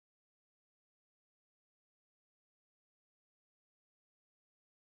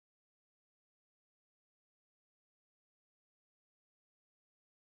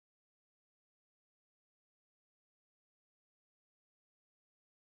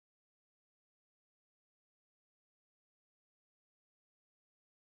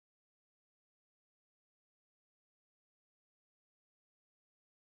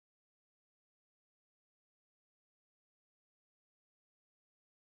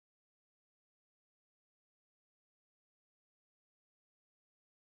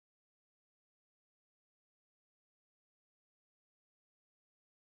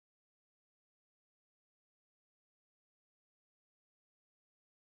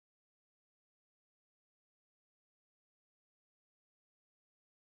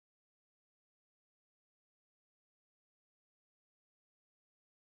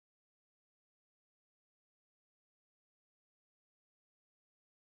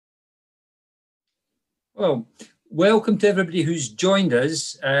Well, welcome to everybody who's joined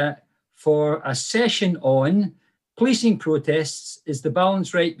us for a session on policing protests. Is the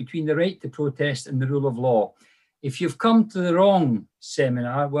balance right between the right to protest and the rule of law? If you've come to the wrong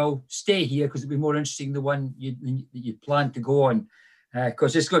seminar, well, stay here because it'll be more interesting than the one you'd planned to go on,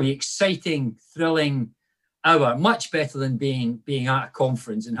 because it's going to be exciting, thrilling hour, much better than being at a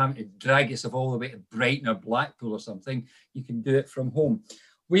conference and having to drag yourself all the way to Brighton or Blackpool or something. You can do it from home.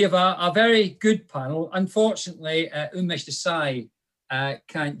 We have a very good panel. Unfortunately, Unmesh Desai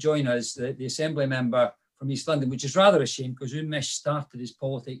can't join us, the Assembly member from East London, which is rather a shame because Unmesh started his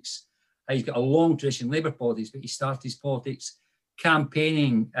politics. He's got a long tradition in Labour politics, but he started his politics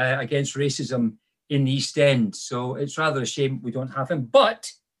campaigning against racism in the East End. So it's rather a shame we don't have him. But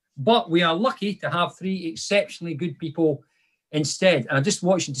we are lucky to have three exceptionally good people instead. And I'm just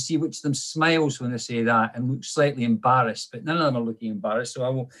watching to see which of them smiles when I say that and looks slightly embarrassed, but none of them are looking embarrassed.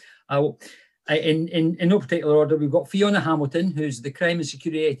 So I will. In no particular order, we've got Fiona Hamilton, who's the crime and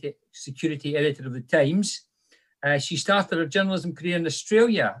security editor of The Times. She started her journalism career in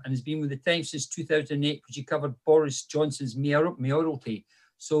Australia and has been with The Times since 2008, where she covered Boris Johnson's mayoralty.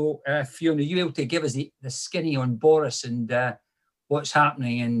 So Fiona, you able to give us the skinny on Boris and what's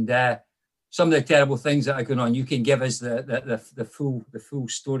happening and some of the terrible things that are going on. You can give us the full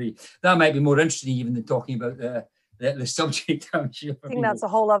story. That might be more interesting even than talking about the subject. I'm sure. I think that's a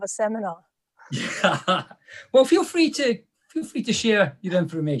whole other seminar. Yeah. Well, feel free to share your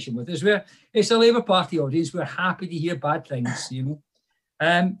information with us. It's a Labour Party audience. We're happy to hear bad things, you know.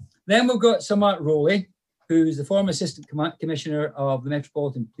 Then we've got Sir Mark Rowley, who's the former Assistant Commissioner of the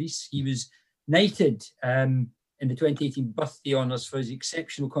Metropolitan Police. He was knighted in the 2018 birthday honours for his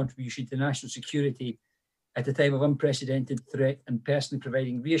exceptional contribution to national security at a time of unprecedented threat and personally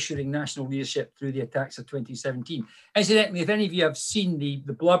providing reassuring national leadership through the attacks of 2017. Incidentally, if any of you have seen the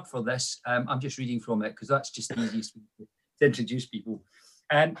blurb for this, I'm just reading from it because that's just the easiest way to introduce people.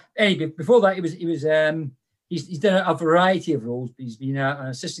 Anyway, before that, he's done a variety of roles. He's been an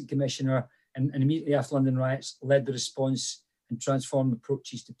assistant commissioner and immediately after London riots, led the response and transformed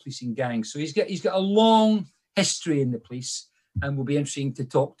approaches to policing gangs. So he's got a long history in the police and will be interesting to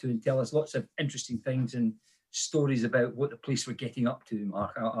talk to and tell us lots of interesting things and stories about what the police were getting up to,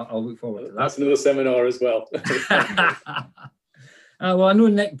 Mark. I'll look forward to that. That's another seminar as well. Well, I know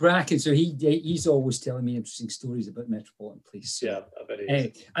Nick Bracken, so he's always telling me interesting stories about Metropolitan Police. So. Yeah, I bet he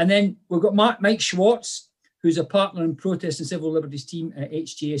is. And then we've got Mike Schwarz, who's a partner in protest and civil liberties team at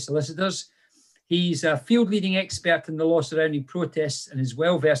HGA Solicitors. He's a field-leading expert in the law surrounding protests and is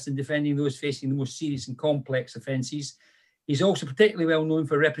well-versed in defending those facing the most serious and complex offences. He's also particularly well known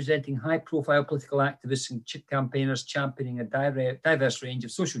for representing high-profile political activists and campaigners championing a diverse range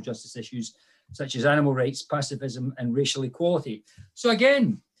of social justice issues, such as animal rights, pacifism, and racial equality. So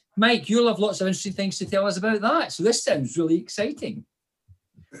again, Mike, you'll have lots of interesting things to tell us about that. So this sounds really exciting.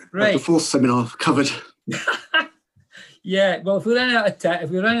 Right. The fourth seminar covered. Yeah, well, if we run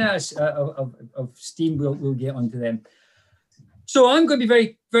out of steam, we'll get onto them. So I'm going to be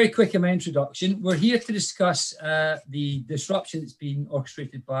very, very quick in my introduction. We're here to discuss the disruption that's been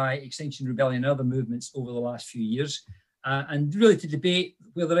orchestrated by Extinction Rebellion and other movements over the last few years, and really to debate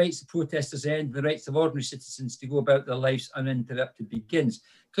where the rights of protesters end, the rights of ordinary citizens to go about their lives uninterrupted begins.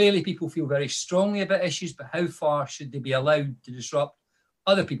 Clearly, people feel very strongly about issues, but how far should they be allowed to disrupt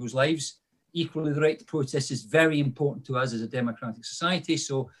other people's lives? Equally, the right to protest is very important to us as a democratic society,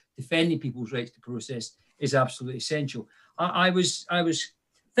 so defending people's rights to protest is absolutely essential. I was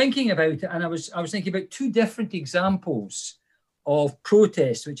thinking about it, and I was thinking about two different examples of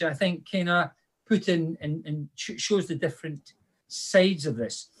protest, which I think kind of put in and shows the different sides of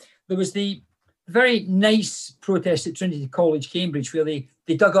this. There was the very nice protest at Trinity College, Cambridge, where they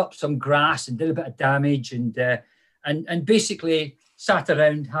dug up some grass and did a bit of damage and basically sat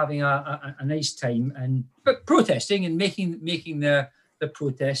around having a nice time but protesting and making their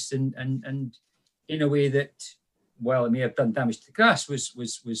protests and in a way that, well, it may have done damage to the grass,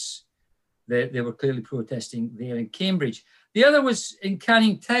 they were clearly protesting there in Cambridge. The other was in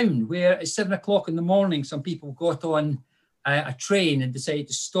Canning Town, where at 7 o'clock in the morning, some people got on a train and decided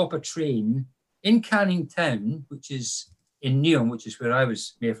to stop a train in Canning Town, which is in Newham, which is where I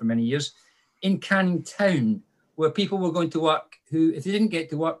was mayor for many years, in Canning Town, where people were going to work who, if they didn't get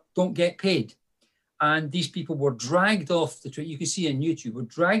to work, don't get paid. And these people were dragged off the train. You can see on YouTube, were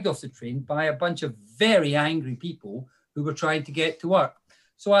dragged off the train by a bunch of very angry people who were trying to get to work.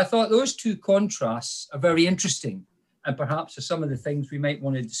 So I thought those two contrasts are very interesting and perhaps are some of the things we might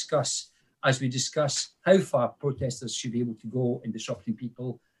want to discuss as we discuss how far protesters should be able to go in disrupting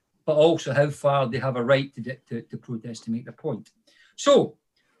people, but also how far they have a right to protest to make their point. So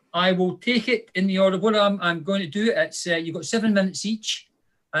I will take it in the order. What I'm going to do, it's you've got 7 minutes each.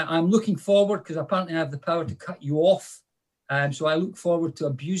 I'm looking forward, because apparently I have the power to cut you off. So I look forward to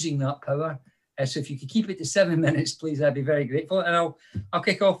abusing that power. So if you could keep it to 7 minutes, please, I'd be very grateful. And I'll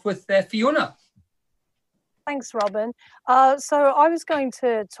kick off with Fiona. Thanks, Robin. So I was going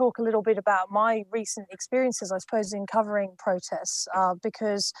to talk a little bit about my recent experiences, I suppose, in covering protests,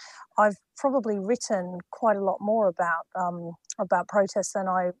 because I've probably written quite a lot more about protests than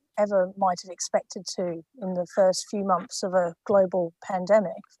I ever might have expected to in the first few months of a global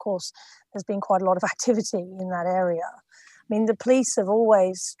pandemic. Of course, there's been quite a lot of activity in that area. I mean, the police have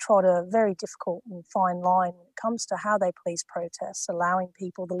always trod a very difficult and fine line when it comes to how they police protests, allowing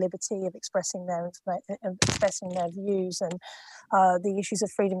people the liberty of expressing their views and the issues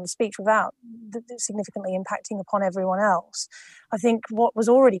of freedom of speech without significantly impacting upon everyone else. I think what was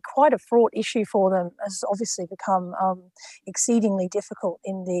already quite a fraught issue for them has obviously become exceedingly difficult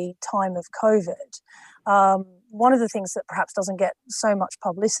in the time of COVID. One of the things that perhaps doesn't get so much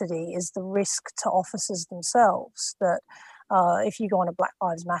publicity is the risk to officers themselves, that if you go on a Black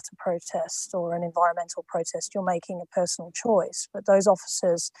Lives Matter protest or an environmental protest, you're making a personal choice. But those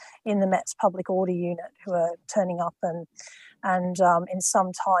officers in the Met's public order unit who are turning up and in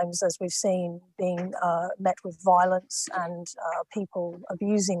some times, as we've seen, being met with violence and people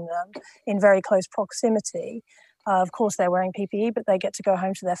abusing them in very close proximity. Of course, they're wearing PPE, but they get to go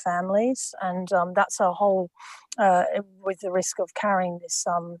home to their families. And that's a whole, with the risk of carrying this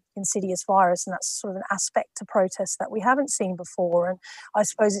insidious virus. And that's sort of an aspect to protests that we haven't seen before. And I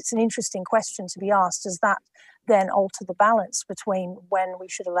suppose it's an interesting question to be asked. Does that then alter the balance between when we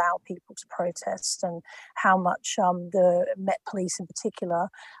should allow people to protest and how much the Met Police in particular,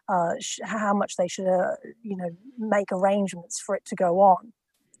 how much they should, make arrangements for it to go on?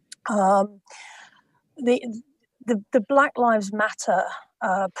 The Black Lives Matter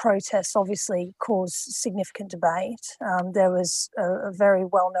protests obviously caused significant debate. There was a very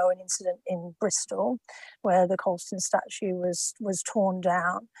well-known incident in Bristol where the Colston statue was torn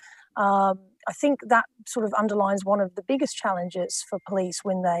down. I think that sort of underlines one of the biggest challenges for police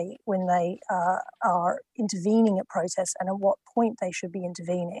when they are intervening at protests and at what point they should be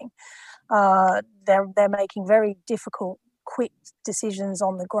intervening. They're making very difficult, quick decisions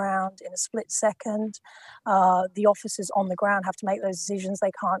on the ground in a split second. The officers on the ground have to make those decisions.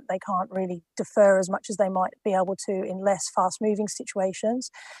 They can't really defer as much as they might be able to in less fast-moving situations.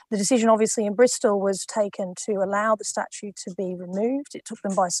 The decision, obviously, in Bristol was taken to allow the statue to be removed. It took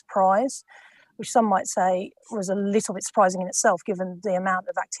them by surprise, which some might say was a little bit surprising in itself, given the amount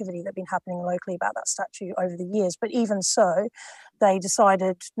of activity that had been happening locally about that statue over the years. But even so, they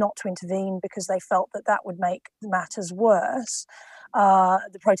decided not to intervene because they felt that that would make matters worse.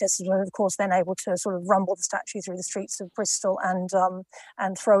 The protesters were, of course, then able to sort of rumble the statue through the streets of Bristol and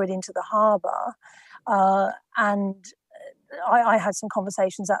throw it into the harbour. I had some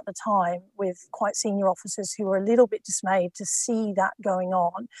conversations at the time with quite senior officers who were a little bit dismayed to see that going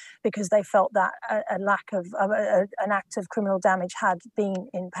on, because they felt that an act of criminal damage had been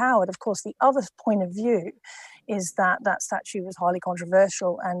empowered. Of course, the other point of view is that that statue was highly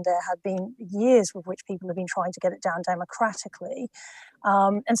controversial, and there had been years with which people have been trying to get it down democratically.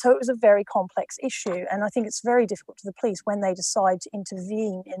 And so it was a very complex issue. And I think it's very difficult to the police when they decide to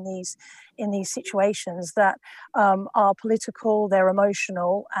intervene in these situations that are political, they're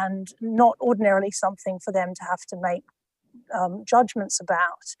emotional, and not ordinarily something for them to have to make judgments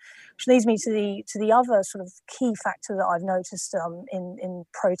about. Which leads me to the other sort of key factor that I've noticed in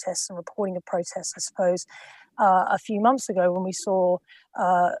protests and reporting of protests, I suppose, a few months ago when we saw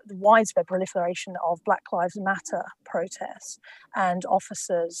the widespread proliferation of Black Lives Matter protests and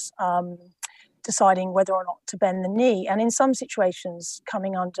officers deciding whether or not to bend the knee, and in some situations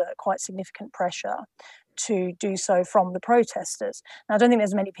coming under quite significant pressure to do so from the protesters. Now, I don't think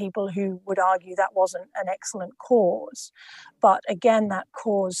there's many people who would argue that wasn't an excellent cause, but again, that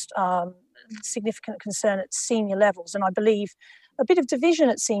caused significant concern at senior levels, and I believe a bit of division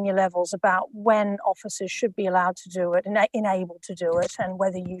at senior levels about when officers should be allowed to do it and enabled to do it, and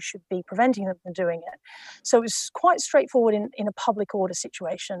whether you should be preventing them from doing it. So it was quite straightforward in a public order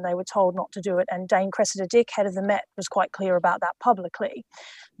situation. They were told not to do it, and Dame Cressida Dick, head of the Met, was quite clear about that publicly,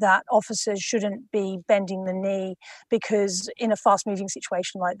 that officers shouldn't be bending the knee, because in a fast-moving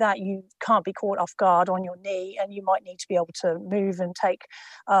situation like that, you can't be caught off guard on your knee, and you might need to be able to move and take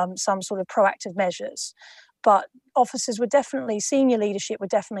some sort of proactive measures. But officers were definitely, senior leadership were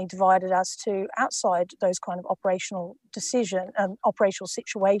definitely divided as to, outside those kind of operational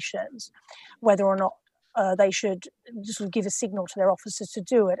situations, whether or not they should sort of give a signal to their officers to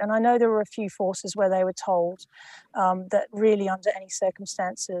do it. And I know there were a few forces where they were told that really under any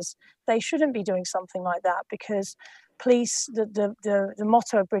circumstances they shouldn't be doing something like that, because police, the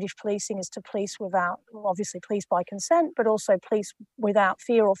motto of British policing is to police without, obviously police by consent, but also police without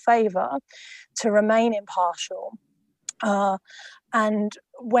fear or favour, to remain impartial. And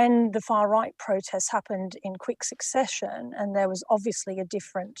when the far right protests happened in quick succession, and there was obviously a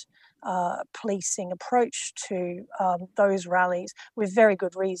different policing approach to those rallies, with very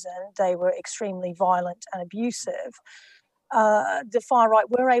good reason, they were extremely violent and abusive. The far right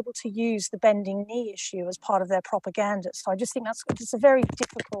were able to use the bending knee issue as part of their propaganda. So I just think it's a very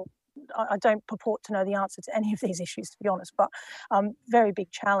difficult, I don't purport to know the answer to any of these issues, to be honest, but very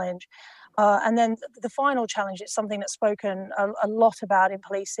big challenge. And then the final challenge, it's something that's spoken a lot about in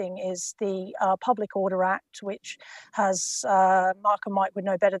policing, is the Public Order Act, which has, Mark and Mike would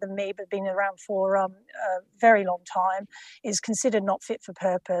know better than me, but been around for a very long time, is considered not fit for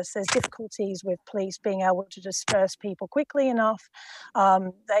purpose. There's difficulties with police being able to disperse people quickly enough.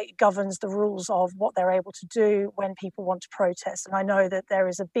 It governs the rules of what they're able to do when people want to protest. And I know that there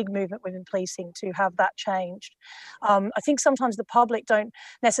is a big movement within policing to have that changed. I think sometimes the public don't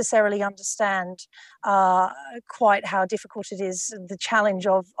necessarily understand quite how difficult it is, the challenge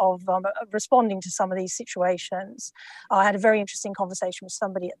of responding to some of these situations. I had a very interesting conversation with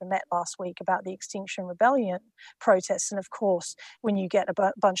somebody at the Met last week about the Extinction Rebellion protests, and of course when you get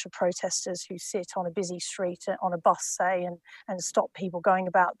a bunch of protesters who sit on a busy street on a bus, say, and stop people going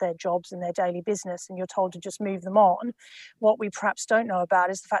about their jobs and their daily business, and you're told to just move them on, what we perhaps don't know about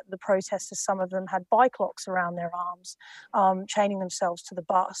is the fact that the protesters, some of them had bike locks around their arms, chaining themselves to the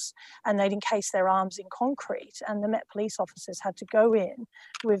bus, and they'd encase their arms in concrete, and the Met police officers had to go in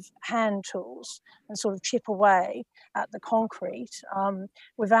with hand tools and sort of chip away at the concrete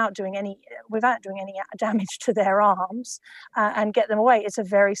without doing any damage to their arms, and get them away. It's a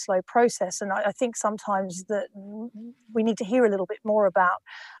very slow process, and I think sometimes that we need to hear a little bit more about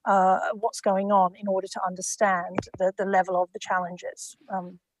what's going on in order to understand the level of the challenges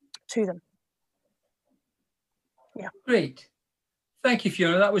to them. Yeah. Great. Thank you,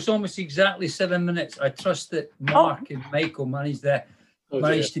 Fiona. That was almost exactly 7 minutes. I trust that Mark and Michael managed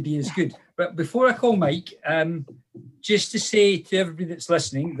to be as good. But before I call Mike, just to say to everybody that's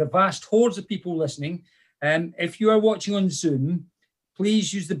listening, the vast hordes of people listening, if you are watching on Zoom,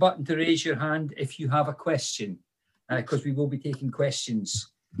 please use the button to raise your hand if you have a question, because we will be taking questions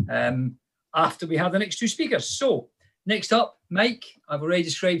after we have the next two speakers. So next up, Mike, I've already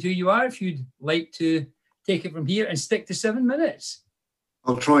described who you are. If you'd like to take it from here and stick to 7 minutes.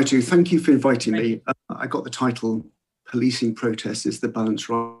 I'll try to. Thank you for inviting me. I got the title, Policing Protest is the Balance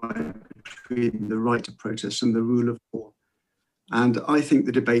Right Between the Right to Protest and the Rule of Law. And I think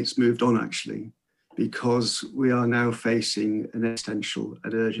the debate's moved on, actually, because we are now facing an existential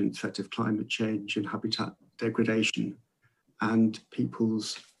and urgent threat of climate change and habitat degradation. And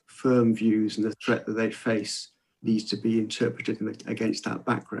people's firm views and the threat that they face needs to be interpreted against that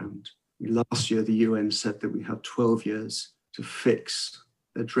background. Last year, the UN said that we have 12 years to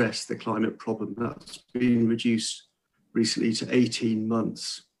address the climate problem. That's been reduced recently to 18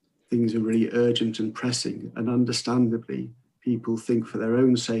 months. Things are really urgent and pressing, and understandably, people think for their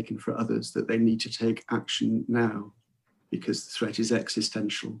own sake and for others that they need to take action now because the threat is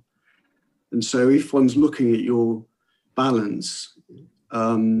existential. And so if one's looking at your balance,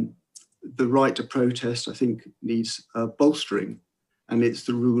 the right to protest, I think, needs bolstering, and it's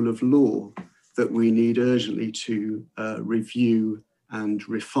the rule of law that we need urgently to review and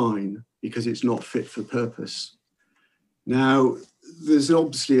refine, because it's not fit for purpose. Now, there's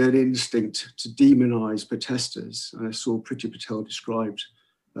obviously an instinct to demonize protesters. And I saw Priti Patel described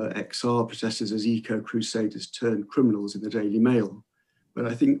XR protesters as eco-crusaders turned criminals in the Daily Mail. But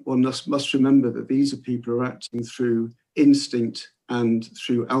I think one must remember that these are people who are acting through instinct and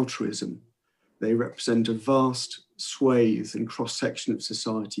through altruism. They represent a vast swathe and cross-section of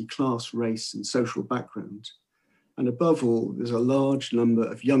society, class, race, and social background. And above all, there's a large number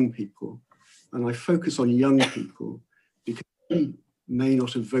of young people. And I focus on young people because they may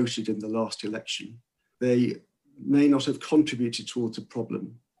not have voted in the last election. They may not have contributed towards the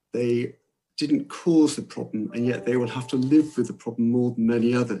problem. They didn't cause the problem, and yet they will have to live with the problem more than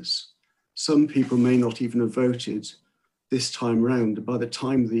many others. Some people may not even have voted this time round. And by the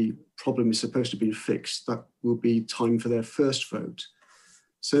time the problem is supposed to be fixed, that will be time for their first vote.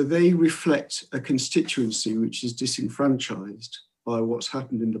 So they reflect a constituency which is disenfranchised by what's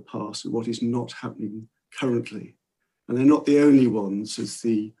happened in the past and what is not happening currently. And they're not the only ones. There's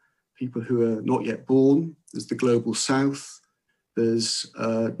the people who are not yet born, there's the global south, There's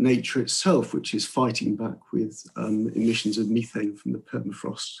nature itself, which is fighting back with emissions of methane from the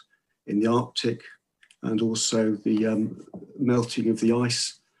permafrost in the Arctic, and also the melting of the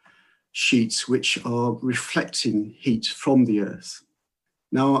ice sheets, which are reflecting heat from the Earth.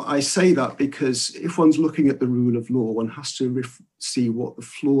 Now, I say that because if one's looking at the rule of law, one has to see what the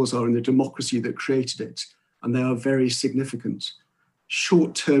flaws are in the democracy that created it, and they are very significant.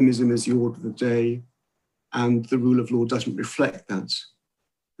 Short-termism is the order of the day, and the rule of law doesn't reflect that.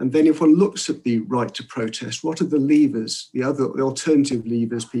 And then if one looks at the right to protest, what are the levers, the alternative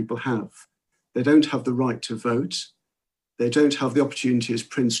levers people have? They don't have the right to vote. They don't have the opportunity, as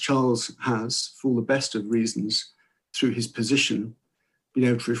Prince Charles has, for all the best of reasons, through his position, being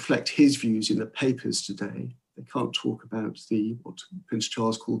able to reflect his views in the papers today. They can't talk about what Prince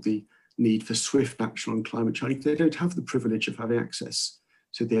Charles called the need for swift action on climate change. They don't have the privilege of having access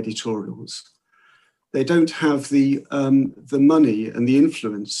to the editorials. They don't have the money and the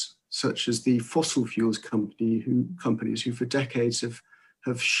influence, such as the fossil fuels companies who for decades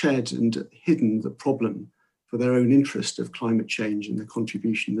have shed and hidden the problem for their own interest of climate change and the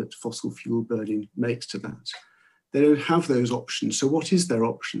contribution that fossil fuel burning makes to that. They don't have those options. So what is their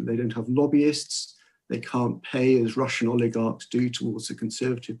option? They don't have lobbyists. They can't pay as Russian oligarchs do towards the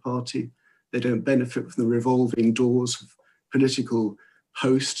Conservative Party. They don't benefit from the revolving doors of political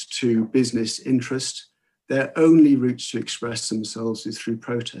host to business interest. Their only route to express themselves is through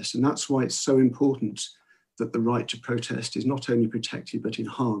protest. And that's why it's so important that the right to protest is not only protected, but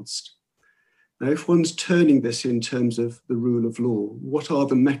enhanced. Now, if one's turning this in terms of the rule of law, what are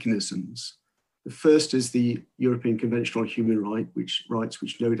the mechanisms? The first is the European Convention on Human Rights,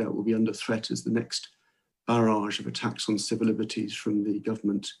 which no doubt will be under threat as the next barrage of attacks on civil liberties from the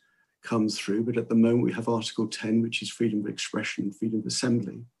government comes through. But at the moment, we have Article 10, which is freedom of expression and freedom of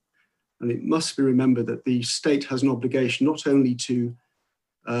assembly. And it must be remembered that the state has an obligation not only to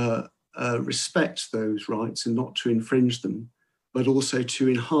respect those rights and not to infringe them, but also to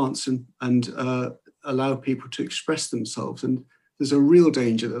enhance and allow people to express themselves. And there's a real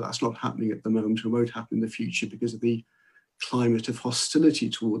danger that that's not happening at the moment and won't happen in the future because of the climate of hostility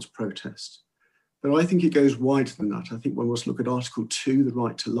towards protest. But I think it goes wider than that. I think one must look at Article 2, the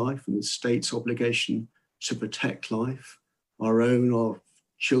right to life, and the state's obligation to protect life, our own, our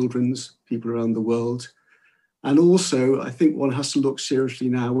children's, people around the world. And also, I think one has to look seriously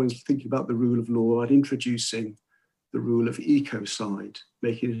now when thinking about the rule of law at introducing the rule of ecocide,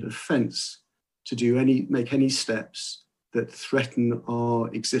 making it an offence to make any steps that threaten our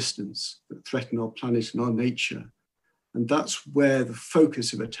existence, that threaten our planet and our nature. And that's where the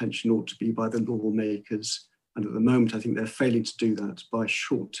focus of attention ought to be by the lawmakers. And at the moment, I think they're failing to do that by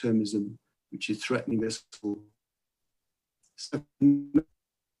short-termism, which is threatening us all.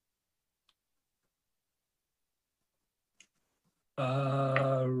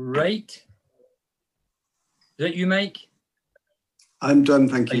 Right. Is that you, Mike? I'm done,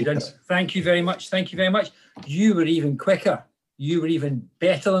 thank you. Done? Thank you very much. Thank you very much. You were even quicker. You were even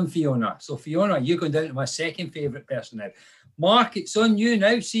better than Fiona. So Fiona, you're going down to my second favourite person now. Mark, it's on you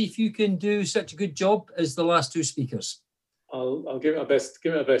now. See if you can do such a good job as the last two speakers. I'll give it my best.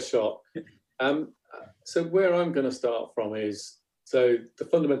 Give it my best shot. So where I'm going to start from is the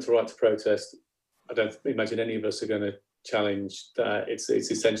fundamental right to protest. I don't imagine any of us are going to challenge that. It's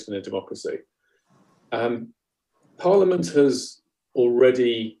essential in a democracy. Parliament has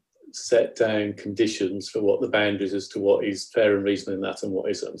already set down conditions for what the boundaries as to what is fair and reasonable in that and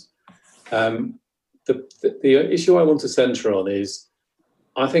what isn't. The issue I want to centre on is,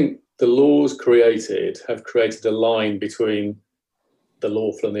 I think the laws have created a line between the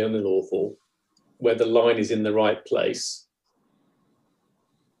lawful and the unlawful, where the line is in the right place,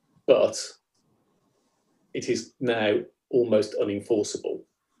 but it is now almost unenforceable.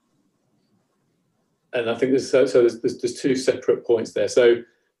 And I think there's two separate points there. So,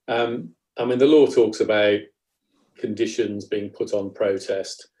 I mean, the law talks about conditions being put on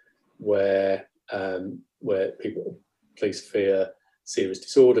protest where police fear serious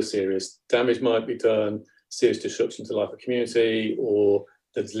disorder, serious damage might be done, serious disruption to the life of community, or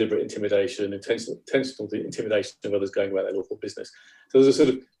the deliberate intimidation, intentional intimidation of others going about their lawful business. So there's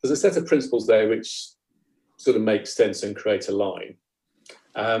a set of principles there which sort of make sense and create a line.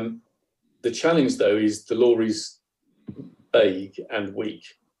 The challenge, though, is the law is vague and weak.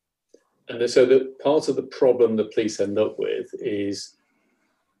 And so the part of the problem the police end up with is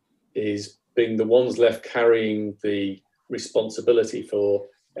being the ones left carrying the responsibility for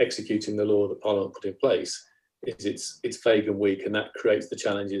executing the law that Parliament put in place. It's vague and weak, and that creates the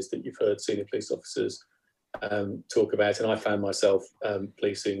challenges that you've heard senior police officers talk about. And I found myself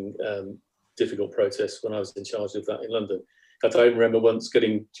policing difficult protests when I was in charge of that in London. I don't remember once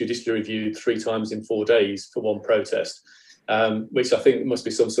getting judicially reviewed 3 times in 4 days for one protest, which I think must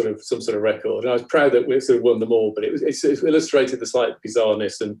be some sort of record. And I was proud that we sort of won them all, but it's illustrated the slight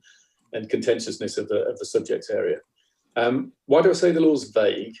bizarreness and contentiousness of the subject area. Why do I say the law's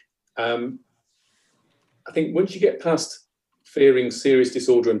vague? I think once you get past fearing serious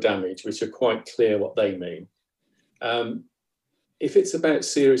disorder and damage, which are quite clear what they mean, if it's about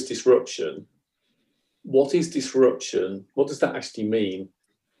serious disruption, what is disruption? What does that actually mean?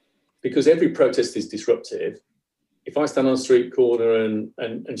 Because every protest is disruptive. If I stand on a street corner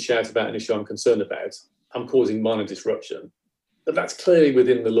and shout about an issue I'm concerned about, I'm causing minor disruption. But that's clearly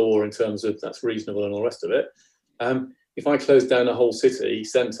within the law in terms of that's reasonable and all the rest of it. If I close down a whole city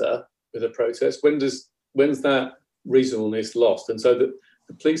centre with a protest, when's that reasonableness lost? And so the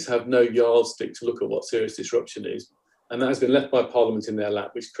police have no yardstick to look at what serious disruption is. And that has been left by Parliament in their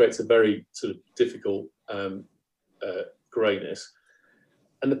lap, which creates a very sort of difficult greyness.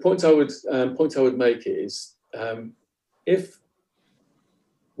 And the point I would make is, if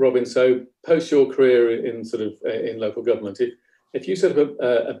Robin, so post your career in local government, if you set up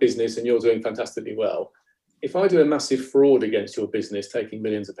a business and you're doing fantastically well, if I do a massive fraud against your business, taking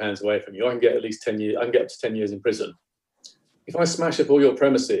millions of pounds away from you, I can get at least 10 years. I can get up to 10 years in prison. If I smash up all your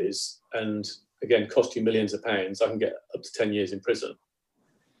premises and again cost you millions of pounds, I can get up to 10 years in prison.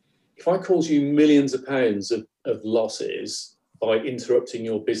 If I cause you millions of pounds of losses by interrupting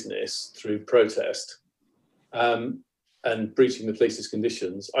your business through protest and breaching the police's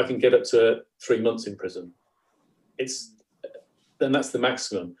conditions, I can get up to 3 months in prison. Then that's the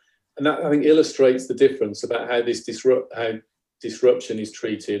maximum. And that, I think, illustrates the difference about how disruption is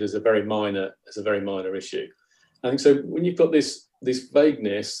treated as a very minor issue. I think so. When you've got this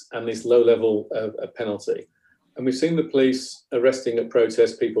vagueness and this low level of penalty, and we've seen the police arresting at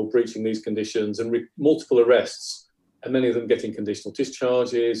protest people breaching these conditions and multiple arrests, and many of them getting conditional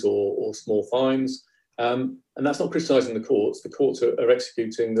discharges or small fines. And that's not criticising the courts. The courts are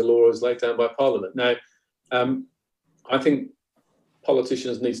executing the law as laid down by Parliament. Now, I think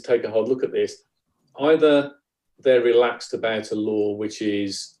politicians need to take a hard look at this. Either they're relaxed about a law which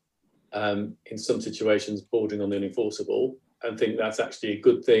is, in some situations, bordering on the unenforceable, and think that's actually a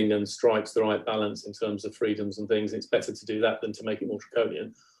good thing and strikes the right balance in terms of freedoms and things. It's better to do that than to make it more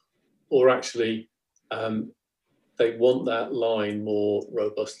draconian. Or actually, they want that line more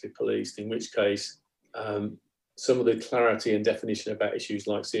robustly policed, in which case some of the clarity and definition about issues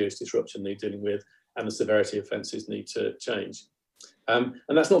like serious disruption they're dealing with and the severity of offences need to change. And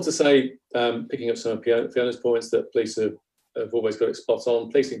that's not to say, picking up some of Fiona's points, that police have always got it spot on.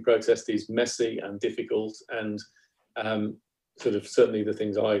 Policing protest is messy and difficult, and certainly the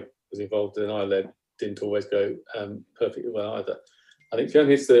things I was involved in, I led, didn't always go perfectly well either. I think Fiona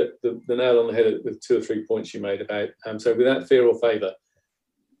hits the nail on the head with 2 or 3 points you made about, so without fear or favour,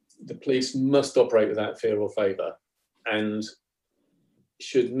 the police must operate without fear or favour, and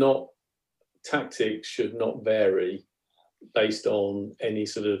tactics should not vary based on any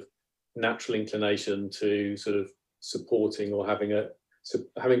sort of natural inclination to sort of supporting or having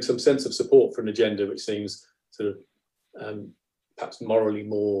some sense of support for an agenda which seems sort of perhaps morally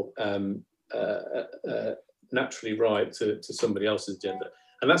more naturally right to somebody else's agenda,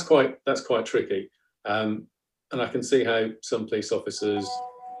 and that's quite tricky. And I can see how some police officers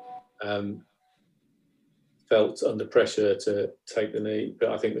felt under pressure to take the knee, but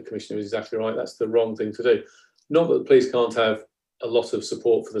I think the Commissioner is exactly right. That's the wrong thing to do. Not that the police can't have a lot of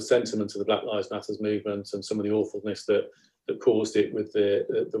support for the sentiment of the Black Lives Matter movement and some of the awfulness that caused it with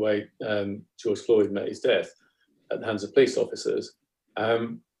the way George Floyd met his death at the hands of police officers.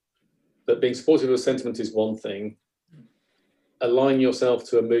 But being supportive of a sentiment is one thing. Align yourself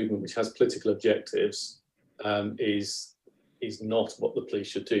to a movement which has political objectives is not what the police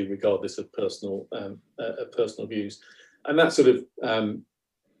should do, regardless of personal views. And that sort of,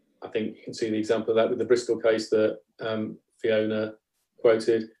 I think you can see the example of that with the Bristol case that Fiona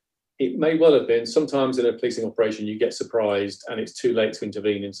quoted. It may well have been, sometimes in a policing operation you get surprised and it's too late to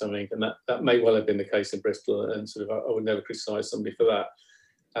intervene in something, and that may well have been the case in Bristol, and sort of I would never criticise somebody for that.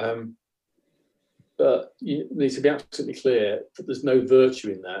 But you need to be absolutely clear that there's no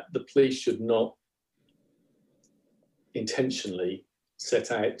virtue in that. The police should not intentionally set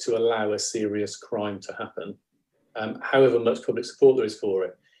out to allow a serious crime to happen, however much public support there is for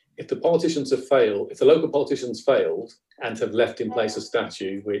it. If the politicians have failed, if the local politicians failed and have left in place a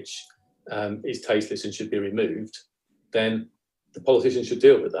statue which is tasteless and should be removed, then the politicians should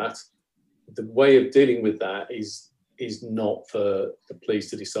deal with that. The way of dealing with that is not for the police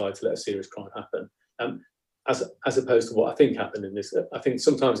to decide to let a serious crime happen. As opposed to what I think happened in this. I think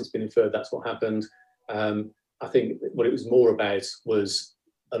sometimes it's been inferred that's what happened. I think what it was more about was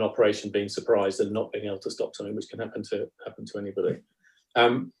an operation being surprised and not being able to stop something, which can happen to anybody.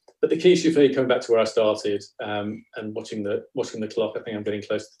 But the key issue for me, coming back to where I started, and watching the clock, I think I'm getting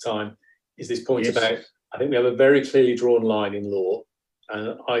close to the time, is this point about, I think we have a very clearly drawn line in law,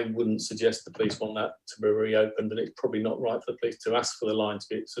 and I wouldn't suggest the police want that to be reopened, and it's probably not right for the police to ask for the line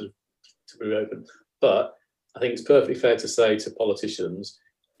to be reopened. But I think it's perfectly fair to say to politicians,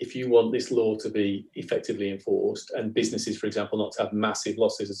 if you want this law to be effectively enforced and businesses, for example, not to have massive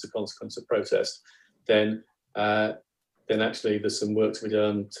losses as a consequence of protest, then actually there's some work to be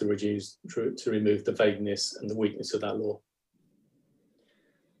done to remove the vagueness and the weakness of that law.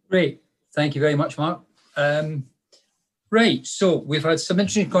 Great, thank you very much, Mark. Right, so we've had some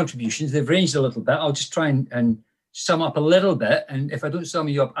interesting contributions. They've ranged a little bit. I'll just try and sum up a little bit, and if I don't sum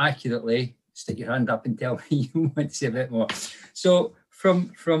you up accurately, stick your hand up and tell me you want to say a bit more. So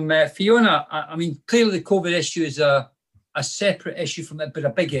from Fiona, I mean, clearly the COVID issue is a separate issue from it, but a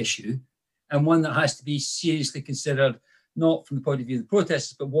big issue, and one that has to be seriously considered, not from the point of view of the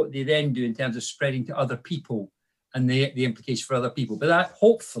protesters, but what they then do in terms of spreading to other people and the implications for other people. But that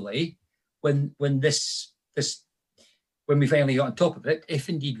hopefully, when we finally got on top of it, if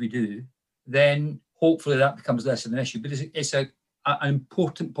indeed we do, then hopefully that becomes less of an issue. But it's an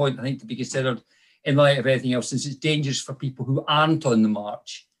important point, I think, to be considered in light of everything else, since it's dangerous for people who aren't on the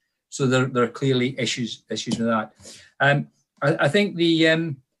march. So there are clearly issues with that. I think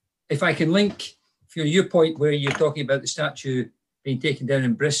if I can link your point where you're talking about the statue being taken down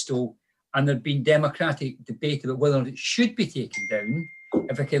in Bristol, and there'd been democratic debate about whether it should be taken down,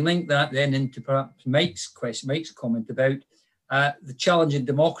 if I can link that then into perhaps Mike's comment about the challenge in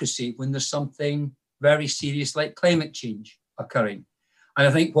democracy when there's something very serious like climate change occurring. And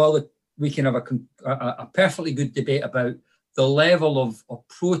I think while we can have a perfectly good debate about the level of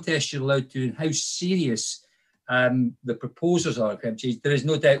protest you're allowed to and how serious the proposers are of climate change, there is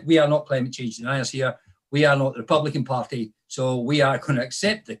no doubt we are not climate change deniers here. We are not the Republican Party, so we are going to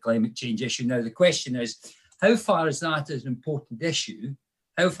accept the climate change issue. Now, the question is, how far is that as an important issue?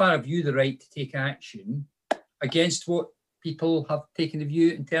 How far have you the right to take action against what people have taken a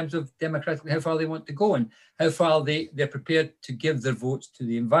view in terms of democratically how far they want to go and how far they're prepared to give their votes to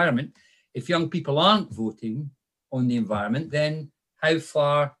the environment? If young people aren't voting on the environment, then how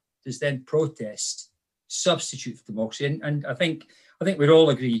far does then protest substitute for democracy? And I think we'd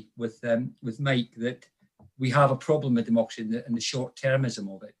all agree with Mike that we have a problem with democracy and the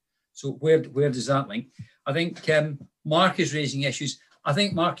short-termism of it. So where does that link? I think Mark is raising issues. I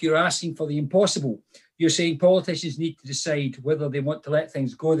think, Mark, you're asking for the impossible. You're saying politicians need to decide whether they want to let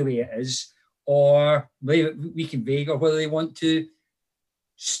things go the way it is, or weak and vague, or whether they want to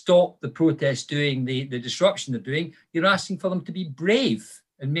stop the protest doing the disruption they're doing. You're asking for them to be brave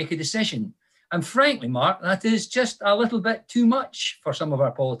and make a decision. And frankly, Mark, that is just a little bit too much for some of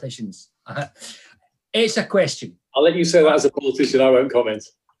our politicians. It's a question. I'll let you say that as a politician. I won't comment.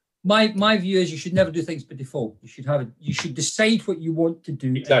 My view is you should never do things by default. You should decide what you want to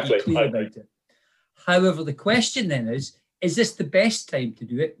do. Exactly. And be clear about it. However, the question then is this the best time to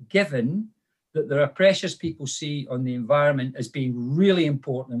do it, given that there are pressures people see on the environment as being really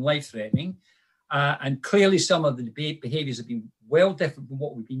important and life-threatening, and clearly some of the behaviours have been well different from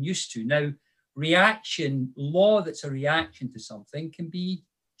what we've been used to. Now, law that's a reaction to something can be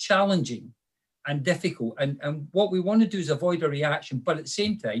challenging and difficult. And what we want to do is avoid a reaction, but at the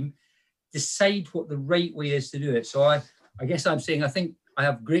same time, decide what the right way is to do it. So I guess I'm saying I think I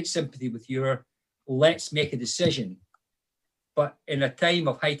have great sympathy with your let's make a decision. But in a time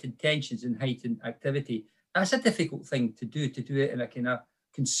of heightened tensions and heightened activity, that's a difficult thing to do it in a kind of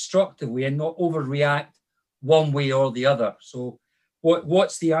constructive way and not overreact one way or the other. So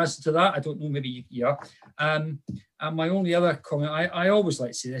what's the answer to that? I don't know, maybe yeah. And my only other comment, I always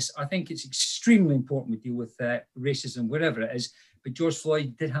like to say this, I think it's extremely important we deal with racism wherever it is, but George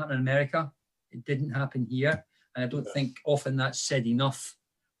Floyd did happen in America. It didn't happen here. And I don't think often that's said enough.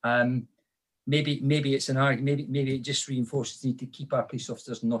 Maybe it's an argument, maybe it just reinforces the need to keep our police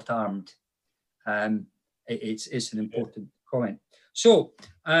officers not armed. It's an important comment. So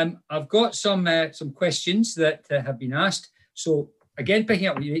I've got some questions that have been asked. So again, picking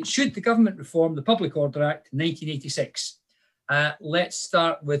up, should the government reform the Public Order Act 1986? Let's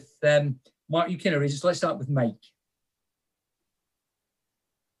start with Mark, you kind of raised this. Let's start with Mike.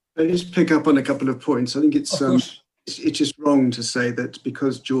 I just pick up on a couple of points. I think it's just wrong to say that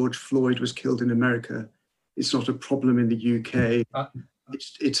because George Floyd was killed in America, it's not a problem in the UK.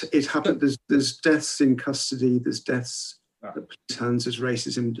 It happened. There's deaths in custody. There's deaths at police hands. There's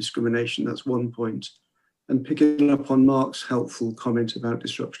racism and discrimination. That's one point. And picking up on Mark's helpful comment about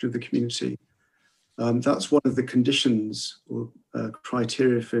disruption of the community, That's one of the conditions or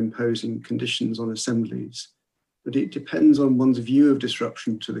criteria for imposing conditions on assemblies. But it depends on one's view of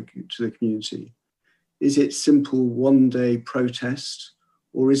disruption to the community. Is it simple one-day protest,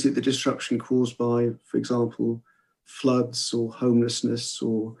 or is it the disruption caused by, for example, floods or homelessness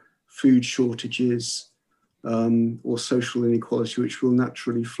or food shortages or social inequality, which will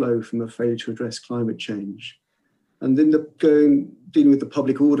naturally flow from a failure to address climate change? And then dealing with the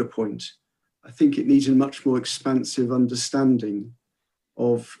public order point, I think it needs a much more expansive understanding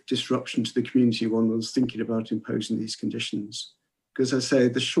of disruption to the community when one was thinking about imposing these conditions. Because as I say,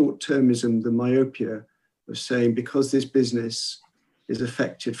 the short-termism, the myopia of saying because this business is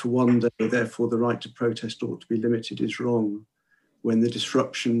affected for one day, therefore the right to protest ought to be limited is wrong, when the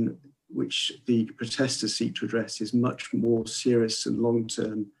disruption which the protesters seek to address is much more serious and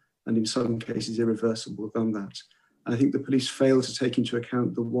long-term, and in some cases irreversible than that. I think the police fail to take into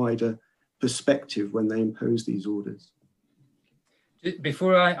account the wider perspective when they impose these orders.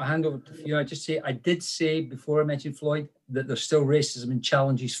 Before I hand over to Fiona, I did say before I mentioned Floyd that there's still racism and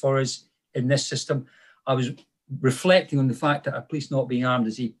challenges for us in this system. I was reflecting on the fact that our police not being armed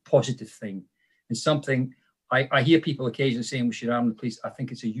is a positive thing, and something I hear people occasionally saying we should arm the police. I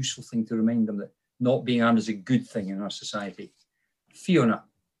think it's a useful thing to remind them that not being armed is a good thing in our society. Fiona.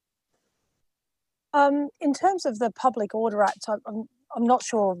 In terms of the Public Order Act, I'm not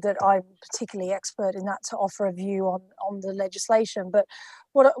sure that I'm particularly expert in that to offer a view on the legislation, but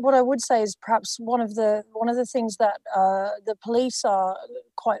what I would say is perhaps one of the things that the police are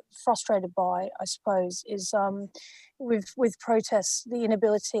quite frustrated by, I suppose, is with protests, the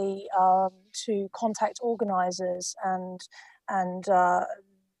inability to contact organisers and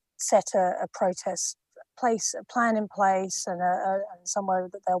set a protest plan in place and somewhere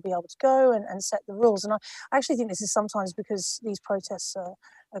that they'll be able to go and set the rules. And I actually think this is sometimes because these protests are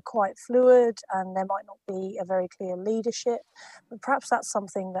quite fluid and there might not be a very clear leadership, but perhaps that's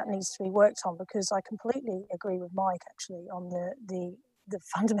something that needs to be worked on, because I completely agree with Mike actually on the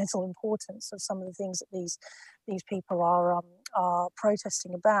fundamental importance of some of the things that these people are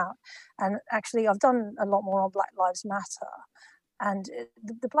protesting about. And actually I've done a lot more on Black Lives Matter. And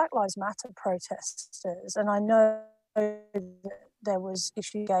the Black Lives Matter protesters, and I know that there was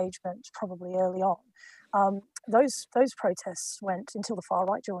issue engagement probably early on, those protests went until the far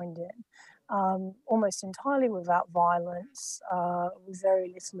right joined in, almost entirely without violence, with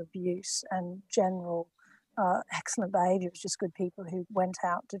very little abuse and general excellent behaviour. It was just good people who went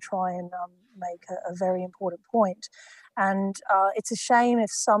out to try and make a very important point. And it's a shame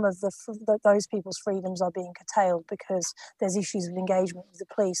if some of those people's freedoms are being curtailed because there's issues of engagement with the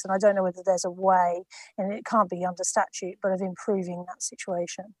police. And I don't know whether there's a way, and it can't be under statute, but of improving that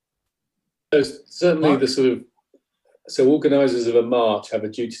situation. There's certainly so organisers of a march have a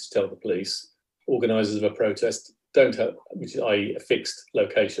duty to tell the police. Organisers of a protest don't have, which is i.e. a fixed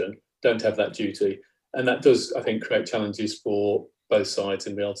location, don't have that duty. And that does, I think, create challenges for both sides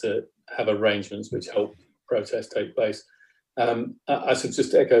and be able to have arrangements which help protests take place. I should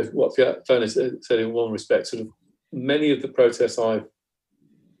just echo what Fiona said in one respect. Sort of many of the protests I've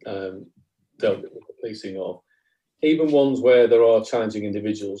dealt with the policing of, even ones where there are challenging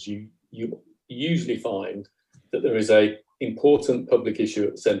individuals, you usually find that there is a important public issue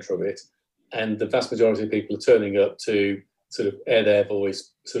at the centre of it, and the vast majority of people are turning up to sort of air their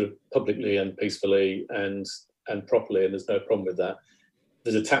voice sort of publicly and peacefully and properly, and there's no problem with that.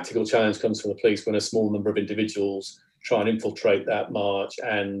 There's a tactical challenge comes from the police when a small number of individuals try and infiltrate that march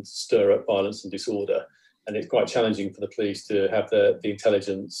and stir up violence and disorder. And it's quite challenging for the police to have the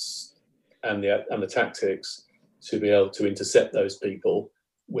intelligence and the tactics to be able to intercept those people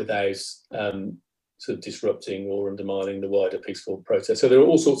without sort of disrupting or undermining the wider peaceful protest. So there are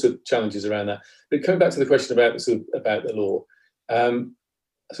all sorts of challenges around that. But coming back to the question about the law,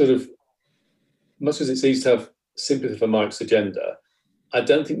 sort of much as it's easy to have sympathy for Mike's agenda, I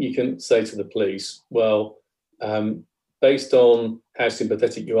don't think you can say to the police, well, based on how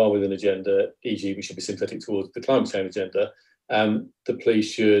sympathetic you are with an agenda, e.g. we should be sympathetic towards the climate change agenda, the police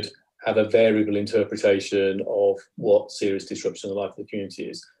should have a variable interpretation of what serious disruption of the life of the community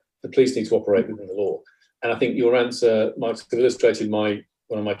is. The police need to operate within the law. And I think your answer, Mike, illustrated one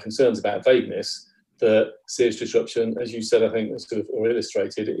of my concerns about vagueness, that serious disruption, as you said, I think, or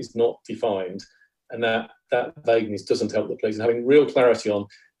illustrated, is not defined. And that vagueness doesn't help the police. And having real clarity on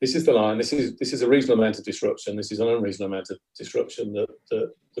this is the line, this is a reasonable amount of disruption, this is an unreasonable amount of disruption that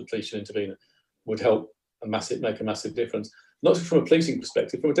the police should intervene would help make a massive difference. Not just from a policing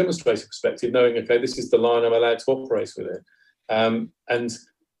perspective, from a demonstrator perspective, knowing, okay, this is the line I'm allowed to operate within. And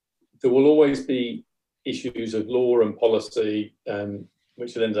there will always be issues of law and policy,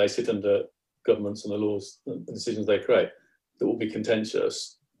 which at the end of the day sit under governments and the laws and decisions they create that will be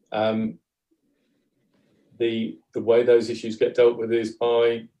contentious. The way those issues get dealt with is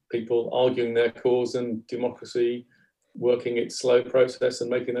by people arguing their cause and democracy working its slow process and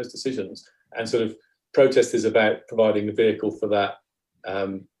making those decisions. And sort of protest is about providing a vehicle for that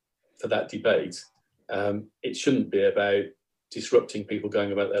debate. It shouldn't be about disrupting people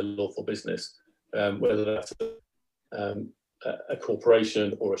going about their lawful business, whether that's a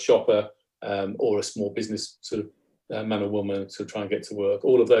corporation or a shopper or a small business sort of man or woman to try and get to work.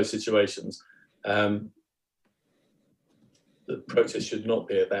 All of those situations, the protest should not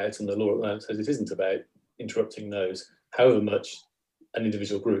be about, and the law at the moment says it isn't about interrupting those, however much an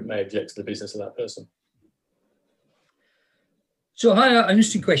individual group may object to the business of that person. So I had an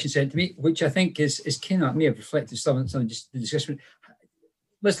interesting question sent to me, which I think is kind of may have reflected some of just the discussion.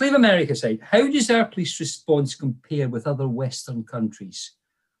 Let's leave America aside. How does our police response compare with other Western countries?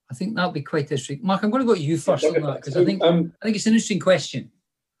 I think that'll be quite interesting. Mark, I'm going to go to you first on that, because I think it's an interesting question.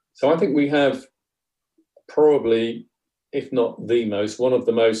 So I think we have probably, if not one of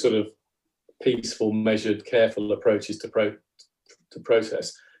the most sort of peaceful, measured, careful approaches to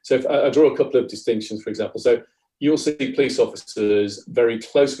process. So if I draw a couple of distinctions, for example. So you'll see police officers very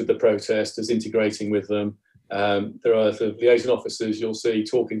close with the protesters, integrating with them. There are sort of liaison officers you'll see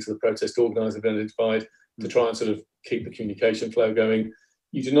talking to the protest organisers identified to try and sort of keep the communication flow going.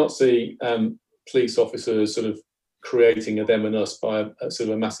 You do not see police officers sort of creating a them and us by a sort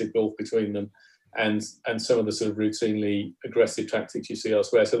of a massive gulf between them and some of the sort of routinely aggressive tactics you see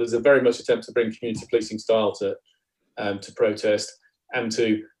elsewhere. So there's a very much attempt to bring community policing style to protest and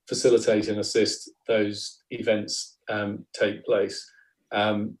to facilitate and assist those events take place.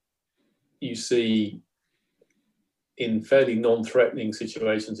 You see, in fairly non-threatening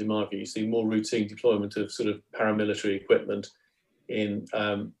situations, in my view, you see more routine deployment of sort of paramilitary equipment in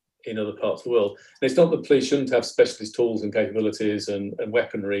other parts of the world. And it's not that police shouldn't have specialist tools and capabilities and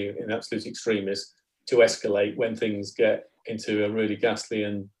weaponry in absolute extremis to escalate when things get into a really ghastly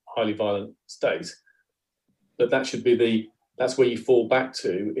and highly violent state. But that should be that's where you fall back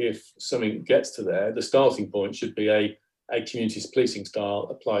to if something gets to there. The starting point should be a community policing style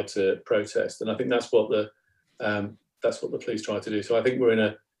applied to protest. And I think that's what the police try to do. So I think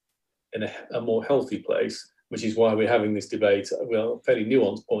we're in a more healthy place, which is why we're having this debate, well, fairly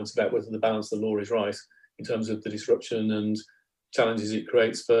nuanced points about whether the balance of the law is right in terms of the disruption and challenges it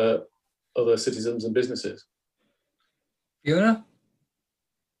creates for other citizens and businesses. Fiona?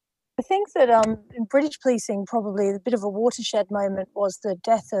 I think that in British policing, probably a bit of a watershed moment was the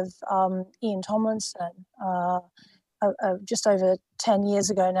death of Ian Tomlinson just over 10 years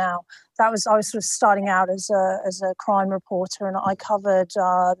ago now. I was sort of starting out as a crime reporter, and I covered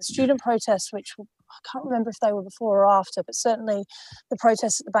the student protests, which I can't remember if they were before or after, but certainly the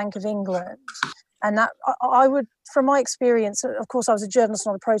protests at the Bank of England. And that I would, from my experience, of course, I was a journalist,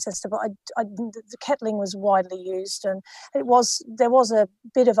 not a protester, but the kettling was widely used, and there was a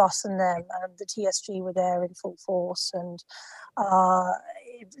bit of us and them. The TSG were there in full force, and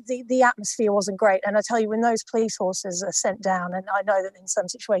the atmosphere wasn't great. And I tell you, when those police horses are sent down, and I know that in some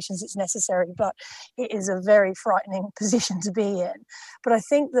situations it's necessary, but it is a very frightening position to be in. But I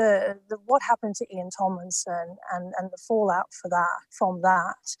think the what happened to Ian Tomlinson and the fallout from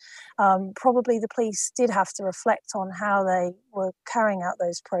that, probably the police did have to reflect on how they were carrying out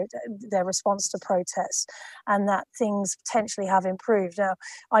their response to protests, and that things potentially have improved. Now,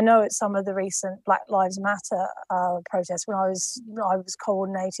 I know at some of the recent Black Lives Matter protests, when I was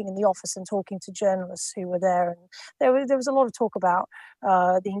coordinating in the office and talking to journalists who were there, and there was a lot of talk about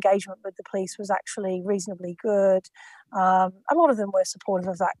the engagement with the police was actually reasonably good. A lot of them were supportive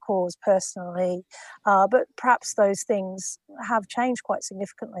of that cause personally, but perhaps those things have changed quite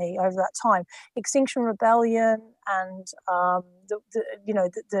significantly over that time. Extinction Rebellion and the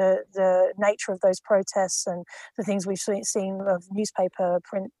nature of those protests and the things we've seen of newspaper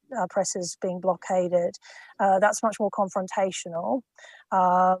print presses being blockaded, that's much more confrontational.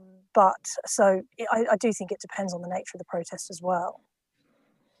 But so I do think it depends on the nature of the protest as well.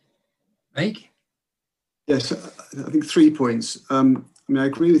 Mike? Yes, I think 3 points. I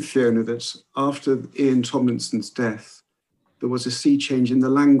agree with Fiona that after Ian Tomlinson's death, there was a sea change in the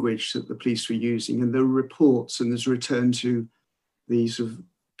language that the police were using, and there were reports, and there's a return to the sort of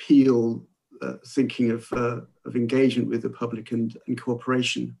Peel thinking of engagement with the public and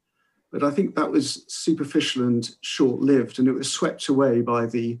cooperation. But I think that was superficial and short-lived, and it was swept away by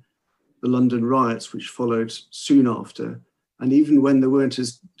the London riots, which followed soon after. And even when there weren't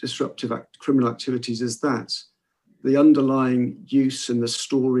as disruptive criminal activities as that, the underlying use and the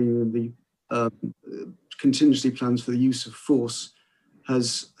storing and the contingency plans for the use of force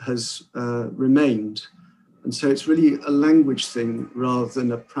has remained. And so it's really a language thing rather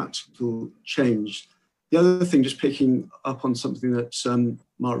than a practical change. The other thing, just picking up on something that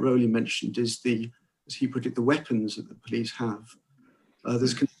Mark Rowley mentioned, is as he put it, the weapons that the police have.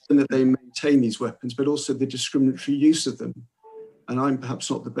 There's concern that they maintain these weapons, but also the discriminatory use of them. And I'm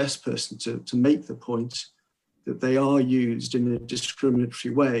perhaps not the best person to make the point that they are used in a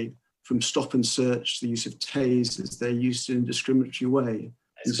discriminatory way, from stop and search, the use of tasers, they're used in a discriminatory way.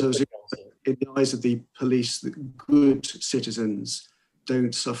 And so in the eyes of the police, the good citizens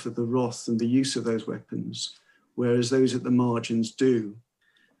don't suffer the wrath and the use of those weapons, whereas those at the margins do.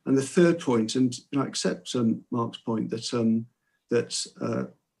 And the third point, and I accept Mark's point that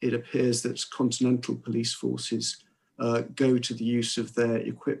it appears that continental police forces go to the use of their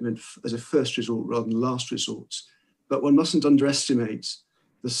equipment as a first resort rather than last resort. But one mustn't underestimate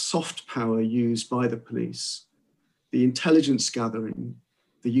the soft power used by the police, the intelligence gathering,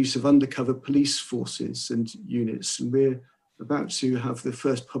 the use of undercover police forces and units. And we're about to have the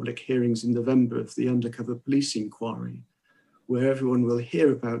first public hearings in November of the undercover police inquiry, where everyone will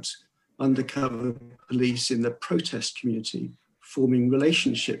hear about undercover police in the protest community forming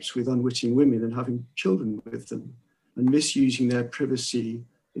relationships with unwitting women and having children with them and misusing their privacy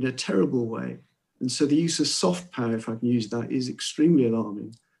in a terrible way. And so the use of soft power, if I can use that, is extremely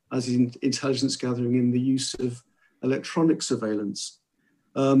alarming, as in intelligence gathering and the use of electronic surveillance.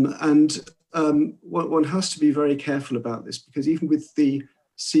 One has to be very careful about this, because even with the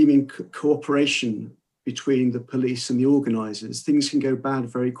seeming cooperation between the police and the organisers, things can go bad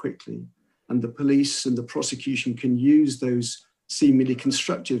very quickly. And the police and the prosecution can use those seemingly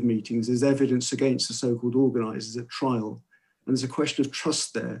constructive meetings as evidence against the so-called organisers at trial. And there's a question of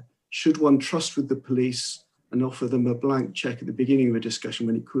trust there. Should one trust with the police and offer them a blank check at the beginning of a discussion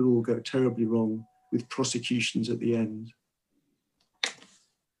when it could all go terribly wrong with prosecutions at the end?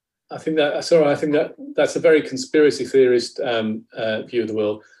 I think that's a very conspiracy theorist view of the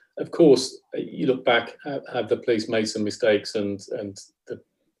world. Of course, you look back, have the police made some mistakes, and the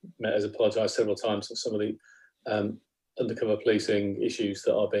Met has apologised several times for some of the undercover policing issues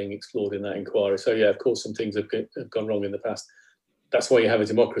that are being explored in that inquiry. So yeah, of course, some things have gone wrong in the past. That's why you have a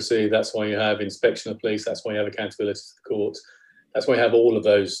democracy. That's why you have inspection of police. That's why you have accountability to the courts. That's why you have all of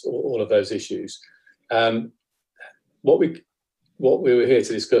those issues. What we were here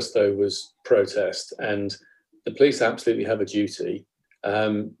to discuss, though, was protest, and the police absolutely have a duty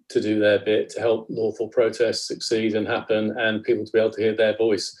to do their bit to help lawful protests succeed and happen, and people to be able to hear their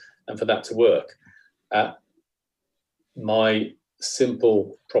voice, and for that to work. My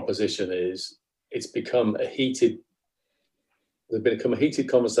simple proposition is there's become a heated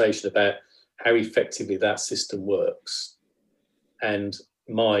conversation about how effectively that system works. And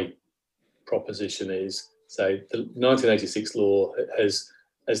my proposition is, so the 1986 law has,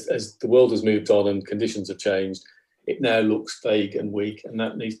 as the world has moved on and conditions have changed, it now looks vague and weak, and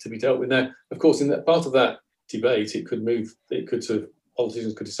that needs to be dealt with. Now, of course, in that part of that debate,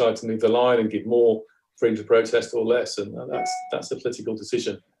 politicians could decide to move the line and give more freedom to protest or less, and that's a political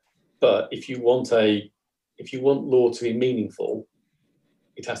decision. But if you want law to be meaningful,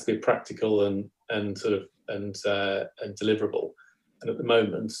 it has to be practical and deliverable. And at the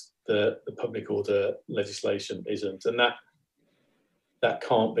moment, the public order legislation isn't, and that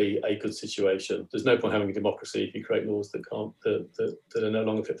can't be a good situation. There's no point having a democracy if you create laws that are no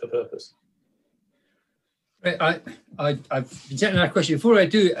longer fit for purpose. Right, I've been getting that question. Before I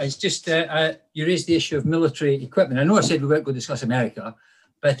do, it's just you raised the issue of military equipment. I know I said we weren't going to discuss America,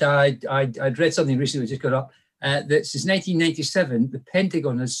 but I'd read something recently, just got up, that since 1997, the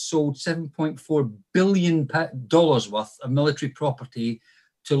Pentagon has sold $7.4 billion worth of military property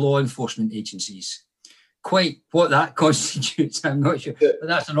to law enforcement agencies. Quite what that constitutes, I'm not sure, but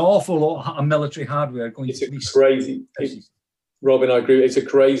that's an awful lot of military hardware going to police. Robin, I agree. It's a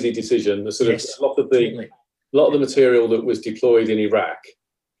crazy decision. A lot of the material that was deployed in Iraq,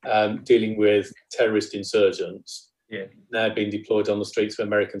 dealing with terrorist insurgents, now being deployed on the streets of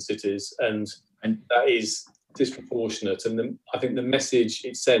American cities, and that is disproportionate. And I think the message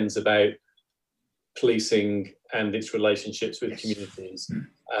it sends about policing and its relationships with communities,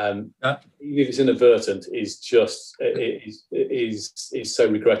 even if it's inadvertent, is so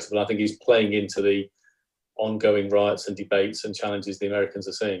regrettable. I think he's playing into the ongoing riots and debates and challenges the Americans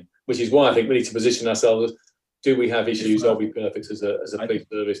are seeing, which is why I think we need to position ourselves. Do we have issues? Are we perfect as a police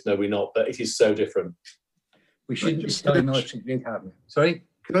service? No, we're not, but it is so different. We shouldn't be selling military grade hardware. Sorry?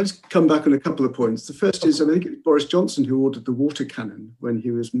 Can I just come back on a couple of points? The first is, I think it was Boris Johnson who ordered the water cannon when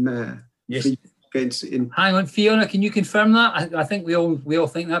he was mayor. Yes. against. Hang on, Fiona, can you confirm that? I think we all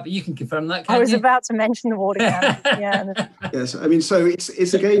think that, but you can confirm that. Can't I was you? about to mention the water cannon. Yeah. Yes, I mean, so it's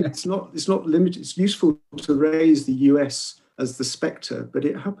again, it's not limited. It's useful to raise the US as the spectre, but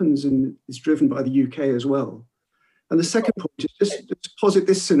it happens and is driven by the UK as well. And the second point is just posit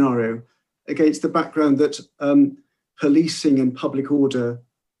this scenario against the background that policing and public order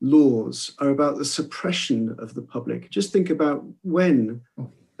laws are about the suppression of the public. Just think about when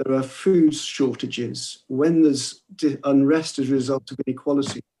there are food shortages, when there's unrest as a result of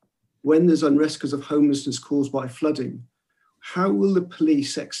inequality, when there's unrest because of homelessness caused by flooding. How will the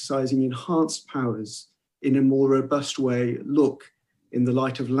police exercising enhanced powers in a more robust way look in the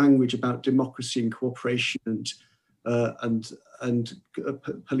light of language about democracy and cooperation and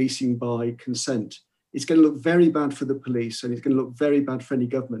policing by consent? It's going to look very bad for the police, and it's going to look very bad for any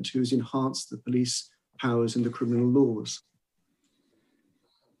government who has enhanced the police powers and the criminal laws.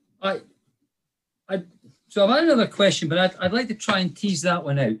 So I've had another question, but I'd like to try and tease that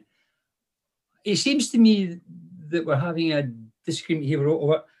one out. It seems to me that we're having a disagreement here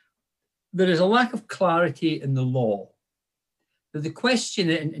over there is a lack of clarity in the law. The question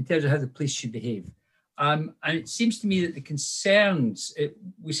in terms of how the police should behave. And it seems to me that the concerns,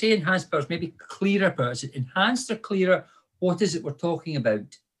 we say enhanced powers, maybe clearer powers, enhanced or clearer, what is it we're talking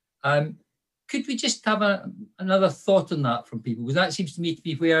about? Could we just have another thought on that from people? Because that seems to me to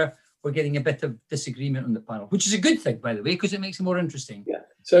be where we're getting a bit of disagreement on the panel, which is a good thing, by the way, because it makes it more interesting. Yeah,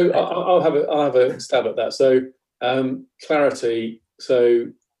 so I'll have a stab at that. So clarity, so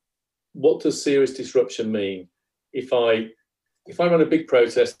what does serious disruption mean? If I run a big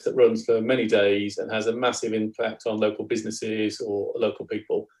protest that runs for many days and has a massive impact on local businesses or local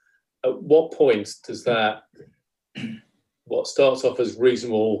people, at what point does that, what starts off as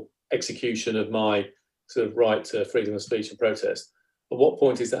reasonable execution of my sort of right to freedom of speech and protest, at what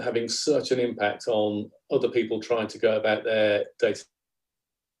point is that having such an impact on other people trying to go about their day-to-day?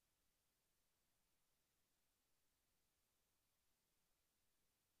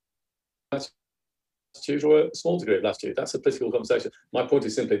 Or a small degree of latitude. That's a political conversation. My point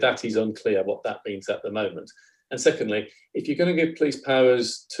is simply that is unclear what that means at the moment. And secondly, if you're going to give police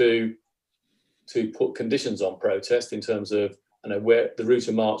powers to put conditions on protest in terms of where the route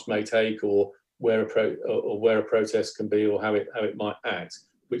a march may take, or where a protest can be, or how it might act,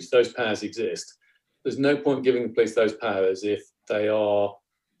 which those powers exist, there's no point giving the police those powers if they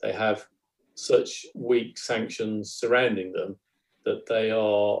have such weak sanctions surrounding them that they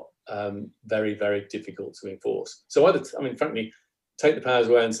are very, very difficult to enforce. So frankly, take the powers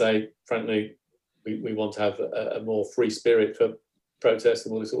away and say, frankly, we want to have a more free spirit for protest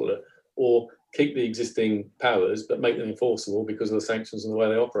and all this order, or keep the existing powers but make them enforceable because of the sanctions and the way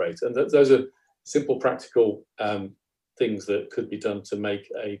they operate. And those are simple, practical things that could be done to make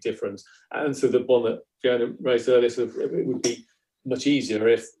a difference. And so the one that Fiona raised earlier, it would be much easier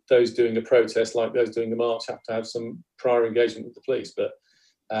if those doing a protest, like those doing the march, have to have some prior engagement with the police. But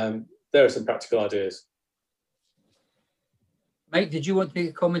there are some practical ideas. Mike, did you want to make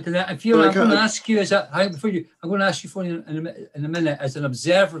a comment on that? And Fiona, I'm going to ask you, I'm going to ask you for in a minute, as an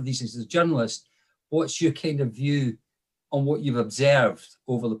observer of these things, as a journalist, what's your kind of view on what you've observed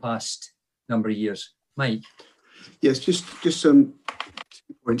over the past number of years? Mike? Yes, just some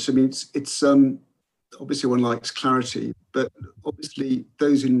points. I mean, it's obviously one likes clarity, but obviously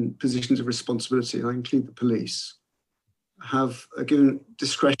those in positions of responsibility, and I include the police, have a given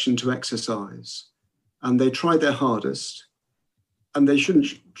discretion to exercise, and they try their hardest, and they shouldn't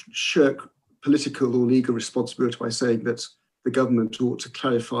shirk political or legal responsibility by saying that the government ought to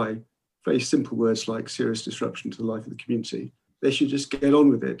clarify very simple words like serious disruption to the life of the community. They should just get on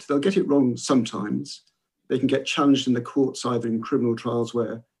with it. They'll get it wrong sometimes. They can get challenged in the courts, either in criminal trials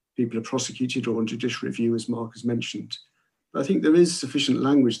where people are prosecuted or on judicial review, as Mark has mentioned. But I think there is sufficient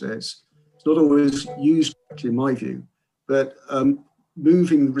language there. It's not always used correctly, in my view, but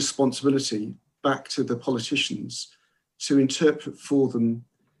moving responsibility back to the politicians to interpret for them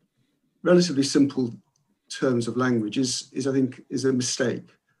relatively simple terms of language is I think, is a mistake.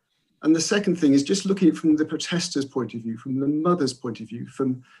 And the second thing is just looking at it from the protesters' point of view, from the mother's point of view,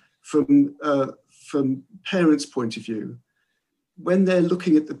 from parents' point of view. When they're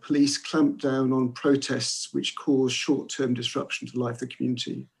looking at the police clamp down on protests which cause short-term disruption to the life of the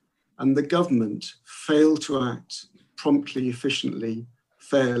community, and the government fail to act promptly, efficiently,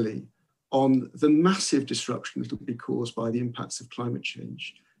 fairly on the massive disruption that will be caused by the impacts of climate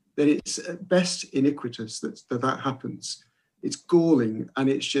change, then it's at best iniquitous that happens. It's galling, and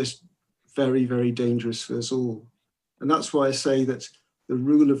it's just very, very dangerous for us all. And that's why I say that the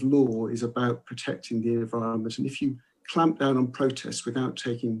rule of law is about protecting the environment. And if you clamp down on protests without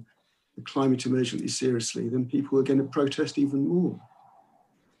taking the the climate emergency seriously, then people are going to protest even more.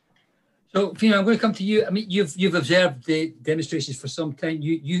 So, Fiona, I'm going to come to you. I mean, you've observed the demonstrations for some time.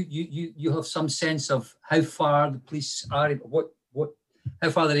 You have some sense of how far the police are, how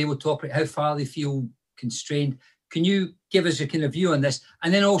far they're able to operate, how far they feel constrained. Can you give us a kind of view on this?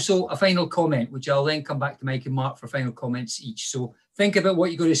 And then also a final comment, which I'll then come back to Mike and Mark for final comments each. So think about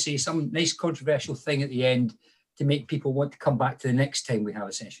what you're going to say, some nice controversial thing at the end to make people want to come back to the next time we have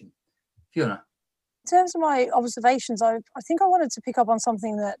a session. Fiona. In terms of my observations, I think I wanted to pick up on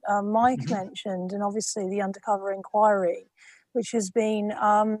something that Mike mentioned, and obviously the undercover inquiry, which has been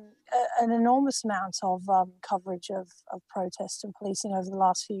an enormous amount of coverage of protest and policing over the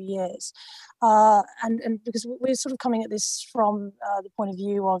last few years. And because we're sort of coming at this from the point of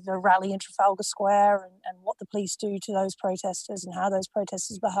view of the rally in Trafalgar Square and what the police do to those protesters and how those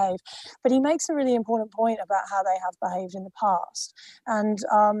protesters behave. But he makes a really important point about how they have behaved in the past. And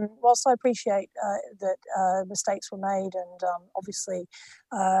whilst I appreciate that mistakes were made and obviously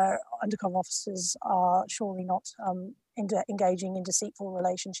undercover officers are surely not engaging in deceitful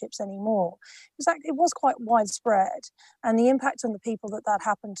relationships anymore. It was quite widespread, and the impact on the people that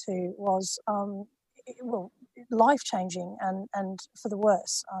happened to was life-changing and for the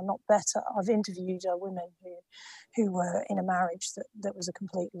worse, not better. I've interviewed women who were in a marriage that was a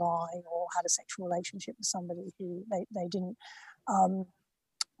complete lie, or had a sexual relationship with somebody who they didn't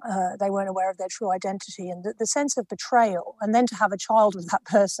they weren't aware of their true identity, and the sense of betrayal, and then to have a child with that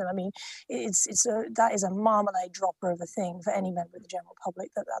person. I mean, that is a marmalade dropper of a thing for any member of the general public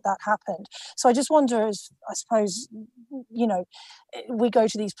that happened. So I just wonder, I suppose, you know, we go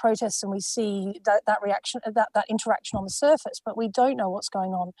to these protests and we see that reaction, that interaction on the surface, but we don't know what's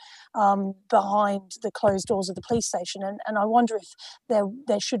going on behind the closed doors of the police station. And I wonder if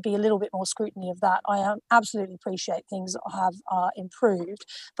there should be a little bit more scrutiny of that. I absolutely appreciate things that have improved.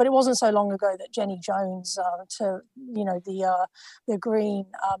 But it wasn't so long ago that Jenny Jones, the Green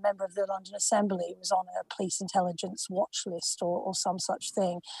member of the London Assembly, was on a police intelligence watch list or some such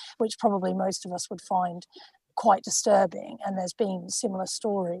thing, which probably most of us would find quite disturbing, and there's been similar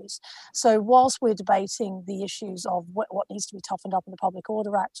stories. So whilst we're debating the issues of what needs to be toughened up in the Public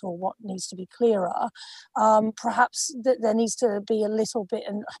Order Act or what needs to be clearer, perhaps there needs to be a little bit,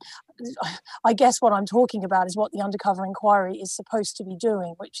 and I guess what I'm talking about is what the undercover inquiry is supposed to be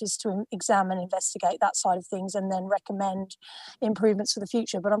doing, which is to examine, investigate that side of things and then recommend improvements for the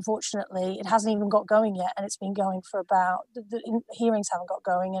future. But unfortunately, it hasn't even got going yet, and it's been going for about, the hearings haven't got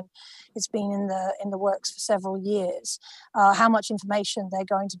going, and it's been in the works for several years. How much information they're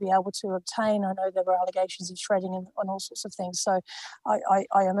going to be able to obtain, I know there were allegations of shredding and all sorts of things, so I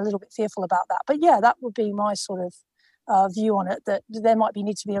am a little bit fearful about that. But yeah, that would be my sort of view on it, that there might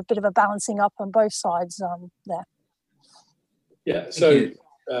need to be a bit of a balancing up on both sides there. Yeah, so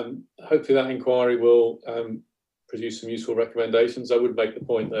hopefully that inquiry will produce some useful recommendations. I would make the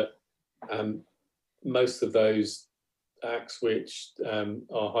point that most of those acts which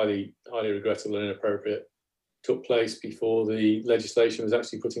are highly regrettable and inappropriate took place before the legislation was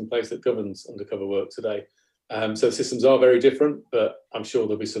actually put in place that governs undercover work today. So the systems are very different, but I'm sure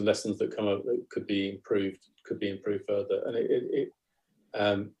there'll be some lessons that come up that could be improved further. And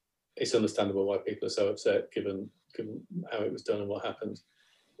it's understandable why people are so upset given how it was done and what happened.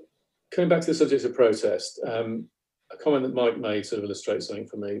 Coming back to the subject of protest, a comment that Mike made sort of illustrates something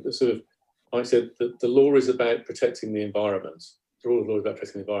for me. The sort of, Mike said that the law is about protecting the environment. The rule of law is about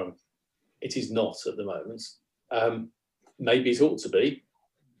protecting the environment. It is not at the moment. Maybe it ought to be,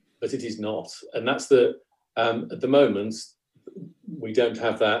 but it is not. And that's at the moment, we don't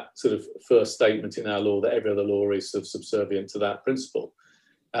have that sort of first statement in our law that every other law is sort of subservient to that principle.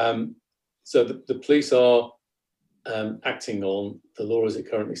 So the police are acting on the law as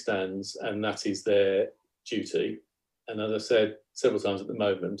it currently stands, and that is their duty. And as I said several times at the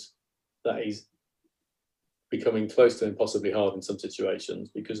moment, that is becoming close to impossibly hard in some situations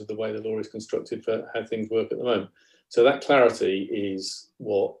because of the way the law is constructed for how things work at the moment. So that clarity is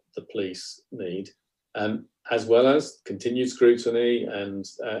what the police need, as well as continued scrutiny and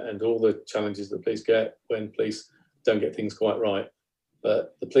all the challenges that police get when police don't get things quite right.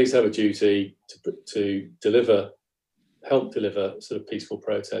 But the police have a duty to help deliver sort of peaceful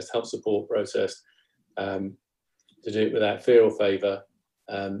protest, help support protest, to do it without fear or favour,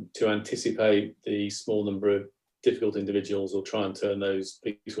 to anticipate the small number of difficult individuals or try and turn those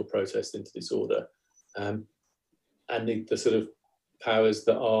peaceful protests into disorder, and the sort of powers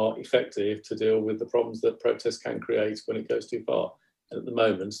that are effective to deal with the problems that protest can create when it goes too far. And at the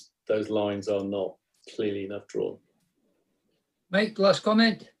moment, those lines are not clearly enough drawn. Mike, last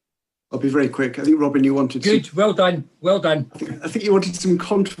comment? I'll be very quick. I think, Robin, you wanted Good, well done, well done. I think you wanted some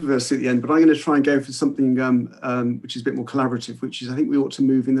controversy at the end, but I'm going to try and go for something which is a bit more collaborative, which is I think we ought to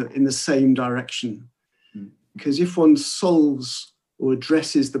move in the same direction. Because if one solves or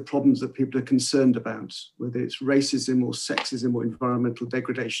addresses the problems that people are concerned about, whether it's racism or sexism or environmental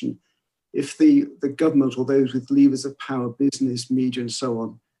degradation, if the government or those with levers of power, business, media and so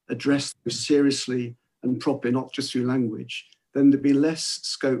on, address those seriously and properly, not just through language, then there'd be less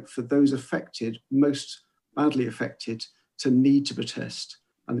scope for those affected, most badly affected, to need to protest,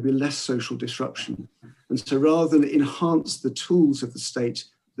 and there'd be less social disruption. And so rather than enhance the tools of the state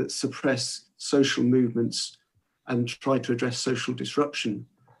that suppress social movements and try to address social disruption,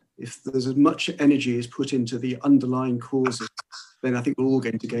 if there's as much energy is put into the underlying causes, then I think we're all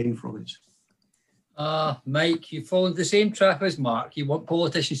going to gain from it. Mike, you fall into the same trap as Mark. You want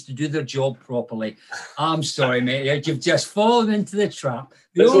politicians to do their job properly. I'm sorry, mate. You've just fallen into the trap.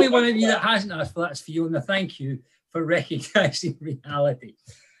 The only one of you that hasn't asked for that is Fiona. Thank you for recognising reality.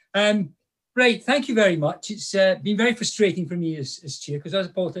 Right, thank you very much. It's been very frustrating for me as chair, because as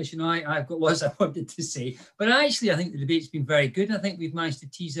a politician, I've got lots I wanted to say. But actually, I think the debate's been very good. I think we've managed to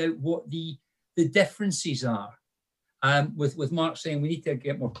tease out what the differences are. With Mark saying we need to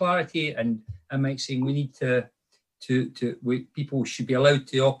get more clarity, and Mike saying we need people should be allowed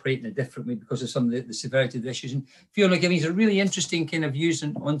to operate in a different way because of some of the severity of the issues. And Fiona giving us a really interesting kind of views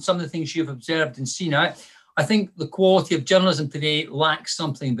on some of the things you've observed and seen. I think the quality of journalism today lacks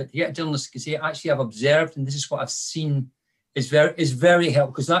something, but to get journalists to say, actually, I've observed and this is what I've seen is very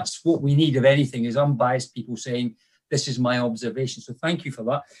helpful, because that's what we need of anything, is unbiased people saying, this is my observation. So thank you for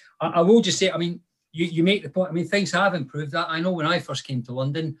that. I will just say, I mean, you make the point. I mean, things have improved. I know when I first came to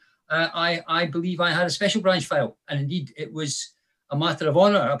London, I believe I had a special branch file. And indeed, it was a matter of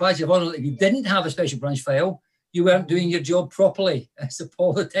honour, a badge of honour, that if you didn't have a special branch file, you weren't doing your job properly as a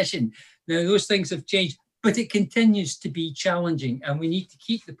politician. Now, those things have changed, but it continues to be challenging. And we need to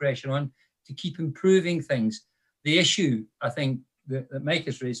keep the pressure on to keep improving things. The issue, I think, that Mike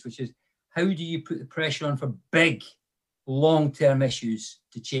has raised, which is how do you put the pressure on for big, long-term issues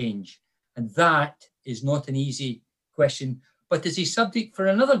to change? And that is not an easy question, but is a subject for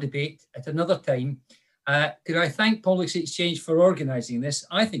another debate at another time. Could I thank Politics Exchange for organising this?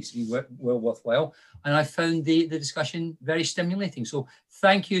 I think it's been well worthwhile, and I found the discussion very stimulating. So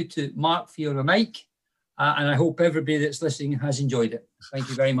thank you to Mark, Fiona, Mike, and I hope everybody that's listening has enjoyed it. Thank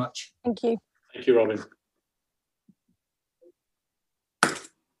you very much. Thank you. Thank you, Robin.